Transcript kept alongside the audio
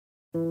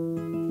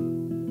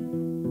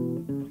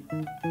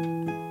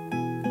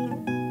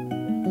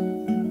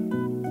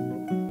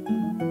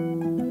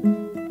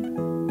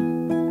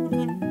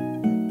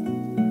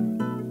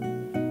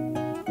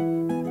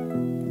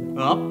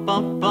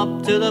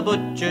to the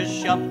butcher's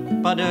shop,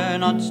 I dare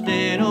not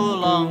stay no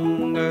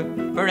longer.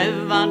 For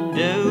if I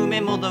do, my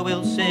mother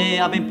will say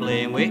I've been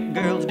playing with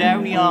girls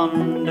down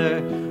yonder.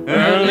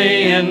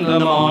 Early in the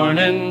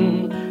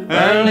morning,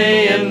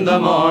 early in the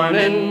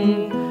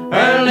morning,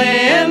 early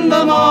in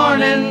the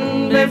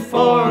morning,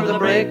 before the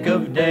break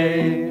of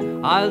day,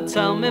 I'll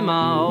tell me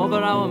ma over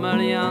our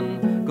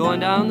Marianne,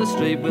 going down the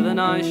street with a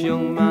nice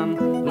young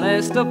man,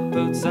 laced up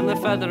boots and a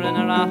feather in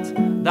her hat.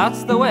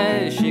 That's the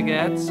way she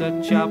gets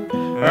a chap.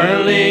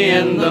 early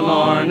in the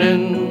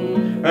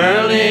morning,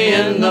 early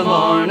in the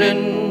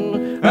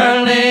morning,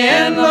 early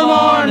in the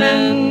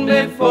morning,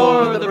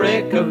 before the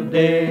break of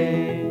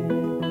day.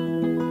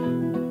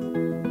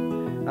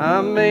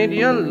 I made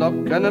you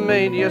look and I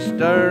made you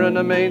stir, and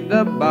I made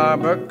the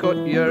barber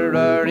cut your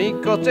hair. He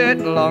cut it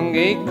long,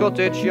 he cut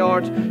it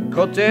short,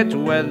 cut it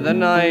with a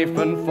knife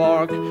and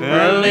fork.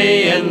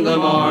 Early in the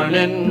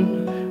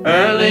morning,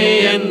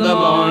 early in the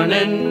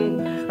morning,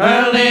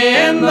 early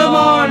in the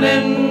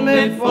morning,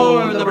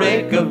 before the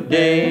break of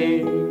day.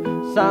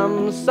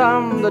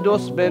 Sam, the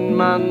dustbin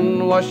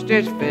man, washed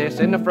his face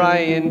in a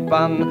frying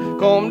pan,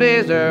 combed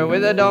his hair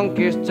with a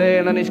donkey's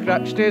tail, and he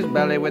scratched his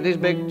belly with his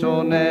big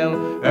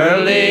toenail.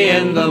 Early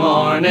in the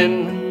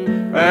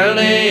morning,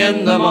 early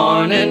in the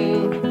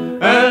morning,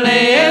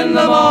 early in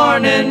the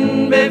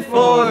morning,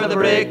 before the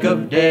break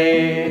of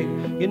day.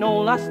 You know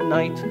last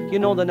night, you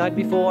know the night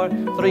before,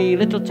 3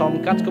 little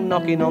tomcats come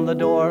knocking on the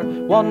door.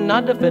 One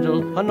had a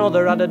fiddle,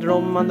 another had a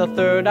drum, and the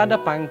third had a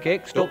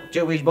pancake stuck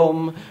to his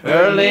bum.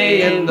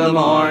 Early in the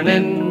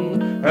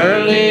morning,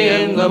 early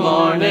in the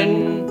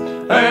morning,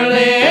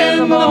 early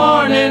in the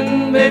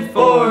morning,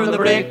 before the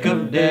break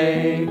of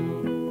day.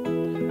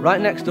 Right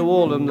next to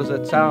Oldham there's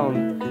a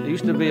town. There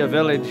used to be a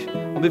village.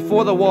 And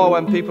before the war,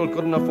 when people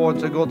couldn't afford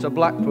to go to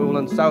Blackpool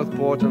and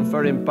Southport and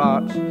Ferrying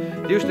parts,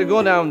 they used to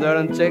go down there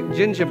and take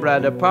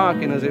gingerbread, or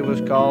parking as it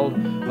was called,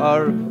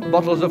 or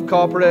bottles of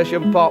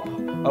Corporation Pop,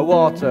 or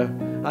water,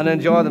 and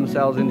enjoy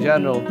themselves in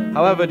general.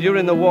 However,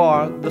 during the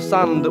war, the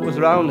sand that was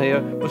around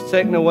here was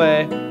taken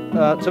away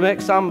to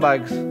make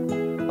sandbags,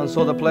 and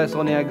so the place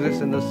only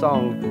exists in the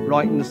song,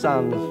 Right in the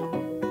Sands.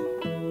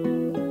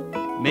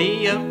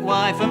 Me, a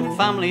wife and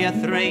family of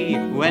 3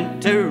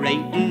 went to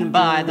Rayton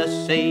by the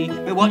sea.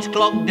 We watched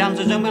clog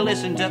dances and we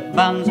listened to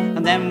bands,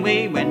 and then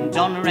we went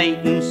on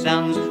Rayton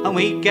Sands, and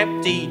we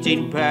kept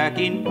eating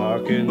parking.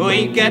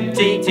 We kept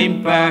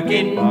eating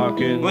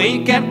parking.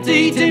 We kept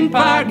eating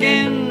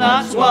parking.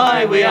 That's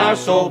why we are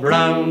so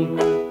brown.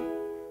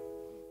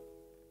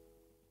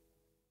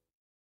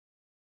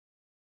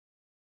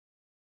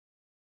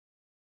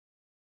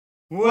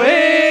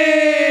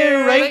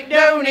 We're right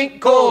down in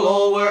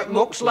coal, where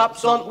muck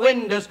slaps on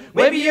windows.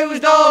 We've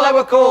used all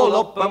our coal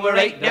up and we're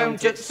right down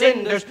to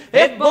cinders.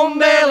 If Bum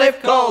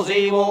Bailiff calls,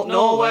 he won't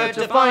know where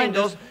to find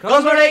us,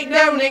 'cause we're right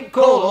down in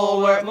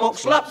coal, where muck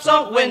slaps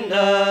on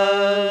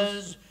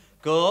windows.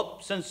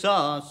 Cups and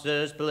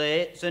saucers,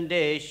 plates and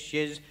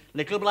dishes,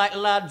 little black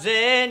lads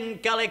in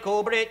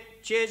calico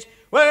breeches.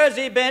 Where's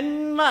he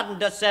been,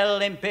 lad,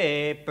 a-selling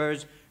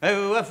papers?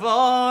 Oh,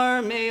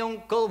 for me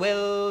Uncle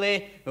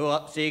Willie,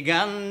 what's he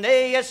gone,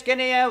 a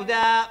skinny old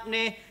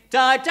apney,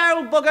 tight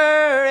old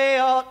bugger he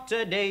ought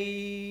to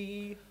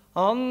be.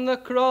 On the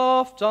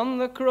croft,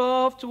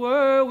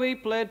 where we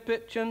played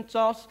pitch and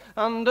toss,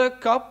 and the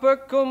copper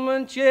come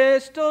and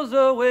chased us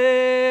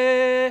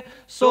away.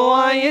 So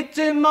I hit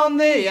him on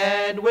the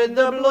head with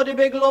the bloody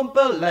big lump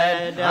of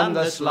lead, and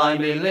the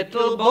slimy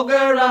little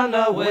bugger ran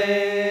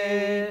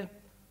away.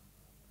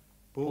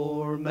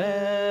 Poor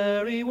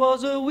Mary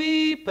was a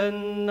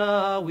weepin',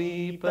 a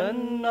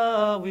weepin',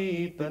 a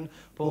weepin'.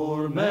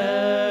 Poor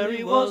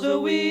Mary was a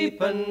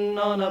weepin'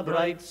 on a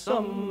bright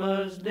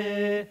summer's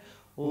day.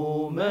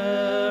 Oh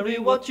Mary,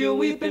 what you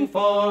weepin'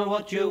 for?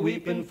 What you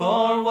weepin'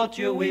 for? What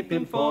you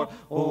weepin' for?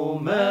 Oh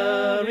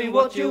Mary,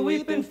 what you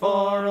weepin'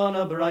 for on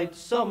a bright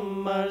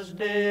summer's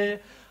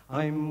day?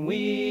 I'm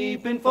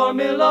weeping for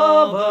me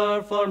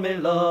lover, for me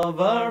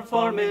lover,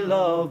 for me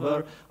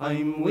lover.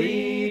 I'm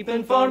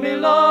weeping for me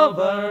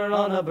lover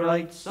on a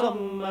bright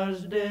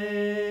summer's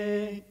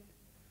day.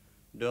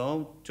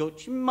 Don't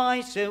touch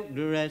my silk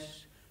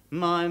dress,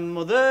 my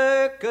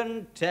mother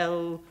can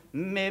tell.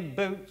 Me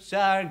boots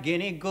are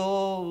guinea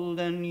gold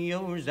and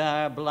yours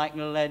are black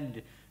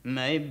lead.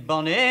 My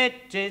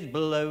bonnet is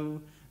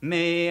blue,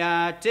 me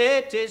heart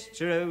it is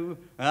true,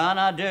 and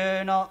I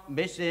dare not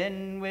be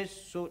sin with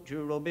such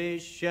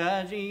rubbish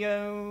as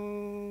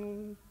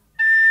you.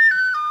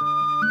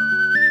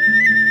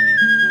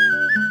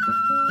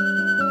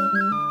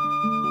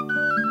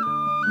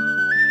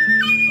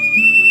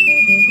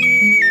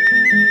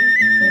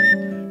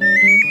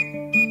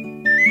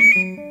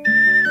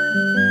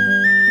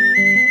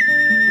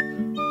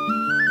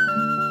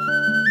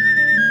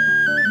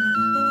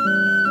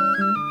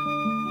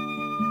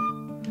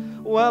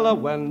 Well, I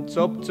went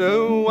up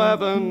to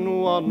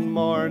heaven one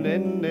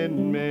morning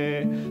in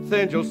May.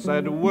 The angel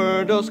said,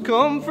 where does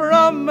come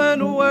from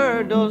and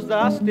where does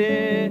that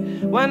stay?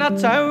 When I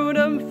towed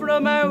him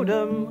from out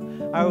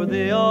him, how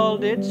they all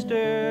did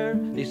stir.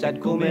 They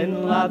said, come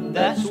in, lad,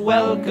 that's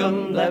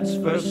welcome, let's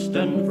first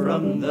and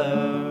from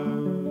there.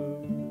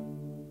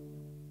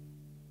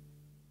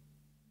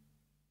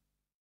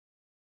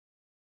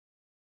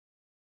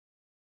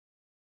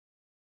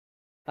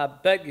 I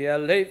beg your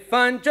leave,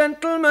 fine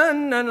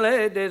gentlemen and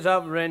ladies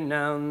of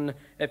renown,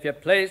 if you're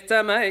pleased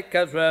to make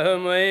us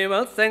room, we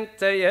will sing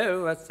to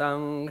you a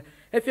song.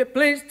 If you're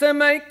pleased to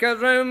make us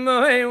room,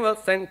 we will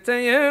sing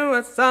to you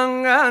a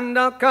song, and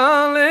I'll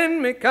call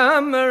in me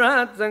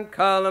comrades and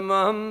call 'em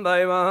one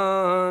by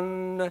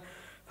one.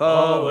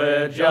 For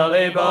we're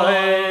jolly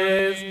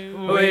boys,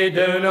 we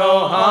do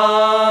no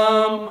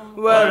harm,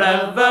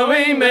 wherever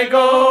we may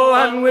go,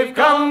 and we've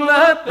come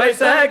the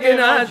place again,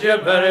 as you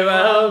very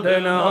well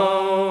do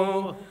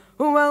know.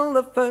 Well,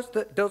 the first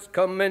that does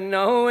come in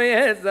now, he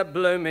is a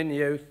blooming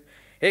youth.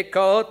 He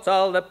courts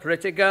all the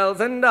pretty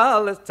girls and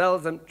always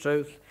tells them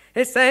truth.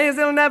 He says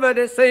he'll never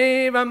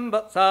deceive 'em,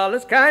 but's all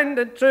is kind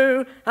and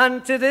true,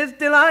 and 'tis his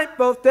delight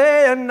both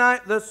day and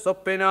night, the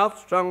supping of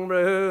strong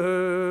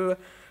brew.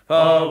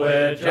 For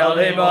we're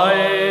jolly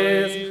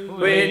boys,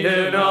 we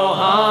do no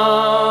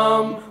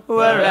harm,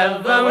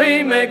 wherever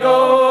we may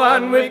go,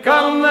 and we've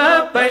come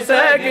the place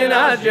again,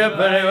 as you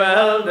very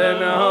well do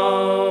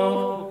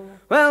know.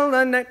 Well,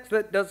 the next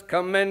that does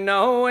come in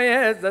now, he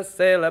is a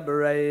sailor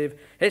brave.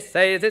 He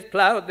says he's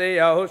ploughed the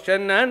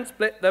ocean and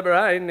split the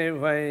briny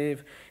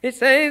wave. He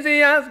says he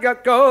has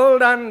got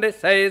gold, and he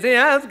says he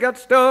has got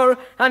store,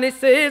 and he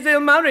says he'll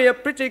marry a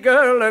pretty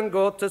girl and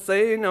go to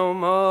sea no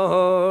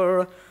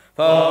more.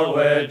 For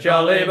we're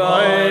jolly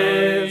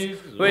boys,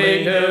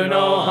 we do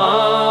no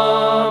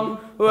harm,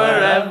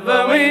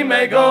 wherever we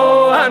may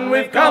go, and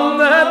we've come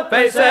the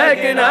pace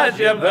again, as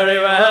you very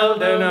well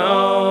do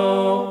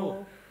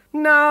know.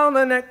 Now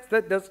the next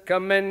that does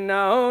come in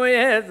now, he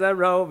is a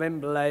roving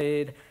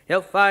blade.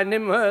 You'll find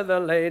him where the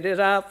ladies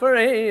are, for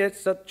he is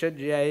such a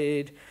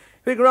jade.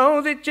 Big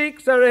rosy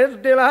cheeks are his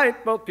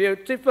delight, both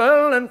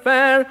beautiful and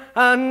fair,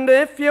 and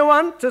if you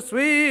want a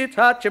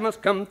sweetheart, you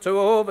must come to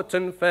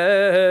Overton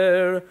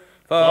Fair.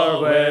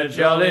 For we're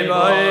jolly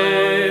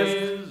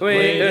boys,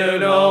 we do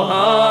no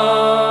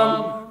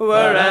harm,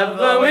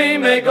 wherever we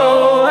may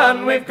go,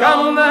 and we've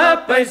come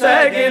the place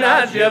again,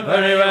 as you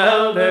very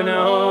well do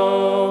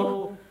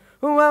know.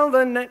 Well,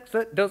 the next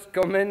that does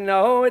come in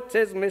now, it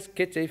is Miss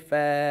Kitty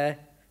Fair.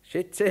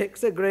 She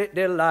takes a great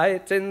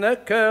delight in the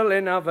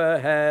curling of her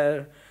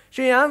hair.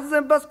 She has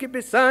a basket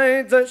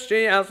besides her,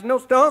 she has no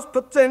stores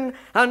put in,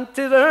 and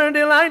 'tis her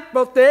delight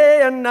both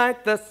day and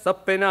night, the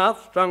supping of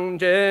strong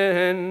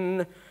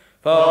gin.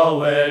 For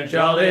we're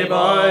jolly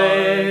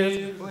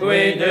boys,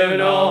 we do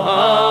no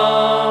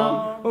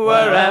harm,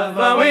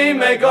 wherever we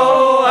may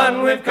go,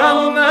 and we've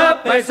come the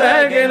place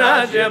again,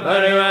 as you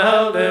very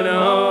well do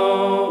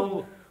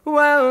know.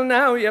 Well,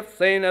 now you've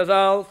seen us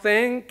all,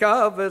 think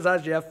of us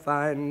as you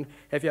find.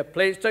 If you're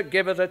pleased to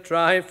give us a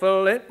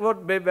trifle, it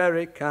would be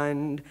very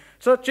kind.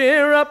 So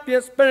cheer up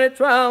your spirits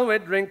while we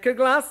drink a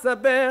glass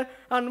of beer,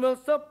 and we'll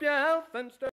sup your health and stir.